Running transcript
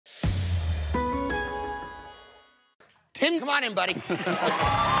Tim, come on in, buddy.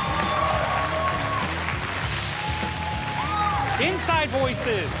 Inside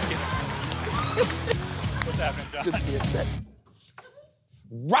voices. What's happening, John? Good to see you, Sid.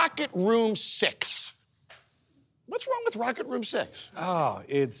 Rocket Room 6. What's wrong with Rocket Room 6? Oh,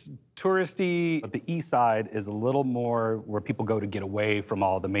 it's touristy. But the east side is a little more where people go to get away from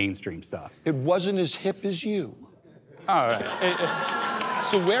all the mainstream stuff. It wasn't as hip as you. All right.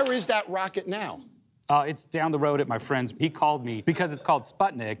 So where is that rocket now? It's down the road at my friend's. He called me because it's called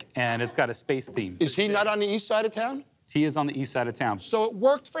Sputnik, and it's got a space theme. Is he not on the east side of town? He is on the east side of town. So it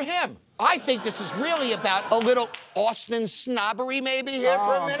worked for him. I think this is really about a little Austin snobbery maybe here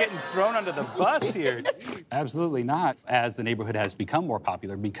for a minute. I'm getting thrown under the bus here. Absolutely not. As the neighborhood has become more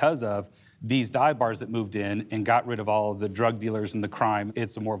popular because of these dive bars that moved in and got rid of all the drug dealers and the crime,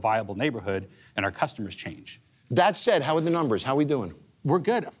 it's a more viable neighborhood, and our customers change. That said, how are the numbers? How are we doing? We're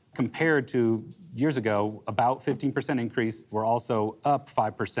good. Compared to years ago, about 15% increase. We're also up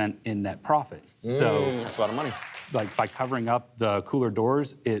 5% in net profit. So that's a lot of money. Like by covering up the cooler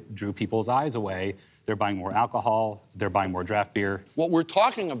doors, it drew people's eyes away. They're buying more alcohol, they're buying more draft beer. What we're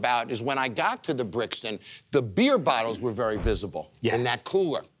talking about is when I got to the Brixton, the beer bottles were very visible in that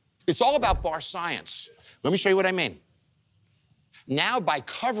cooler. It's all about bar science. Let me show you what I mean. Now, by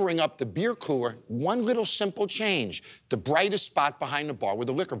covering up the beer cooler, one little simple change. The brightest spot behind the bar were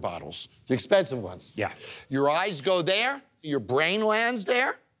the liquor bottles, the expensive ones. Yeah. Your eyes go there, your brain lands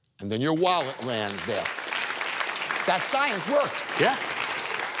there, and then your wallet lands there. That science worked. Yeah.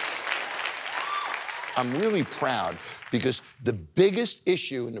 I'm really proud because the biggest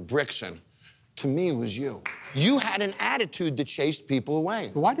issue in the Brixton, to me, was you. You had an attitude that chased people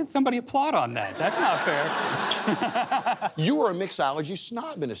away. Why did somebody applaud on that? That's not fair. You were a mixology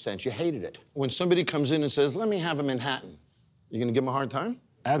snob, in a sense. You hated it. When somebody comes in and says, let me have a Manhattan, you gonna give them a hard time?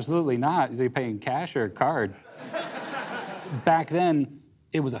 Absolutely not. Is he paying cash or a card? Back then,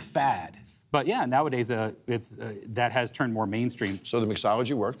 it was a fad. But yeah, nowadays, that has turned more mainstream. So the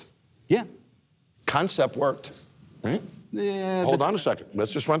mixology worked? Yeah. Concept worked, right? Yeah. Hold on a second.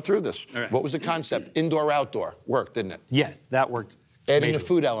 Let's just run through this. All right. What was the concept? Indoor, outdoor. Worked, didn't it? Yes, that worked. Adding the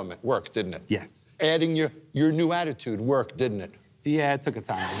food element worked, didn't it? Yes. Adding your new attitude worked, didn't it? Yeah, it took a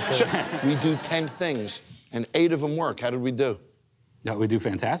time. So, we do 10 things, and 8 of them work. How did we do? No, we do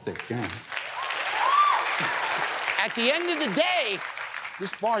fantastic, yeah. At the end of the day,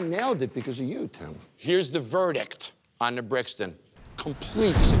 this bar nailed it because of you, Tim. Here's the verdict on the Brixton.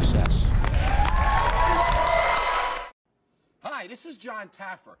 Complete success. Hi, this is Jon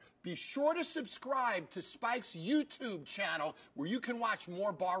Taffer. Be sure to subscribe to Spike's YouTube channel where you can watch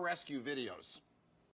more bar rescue videos.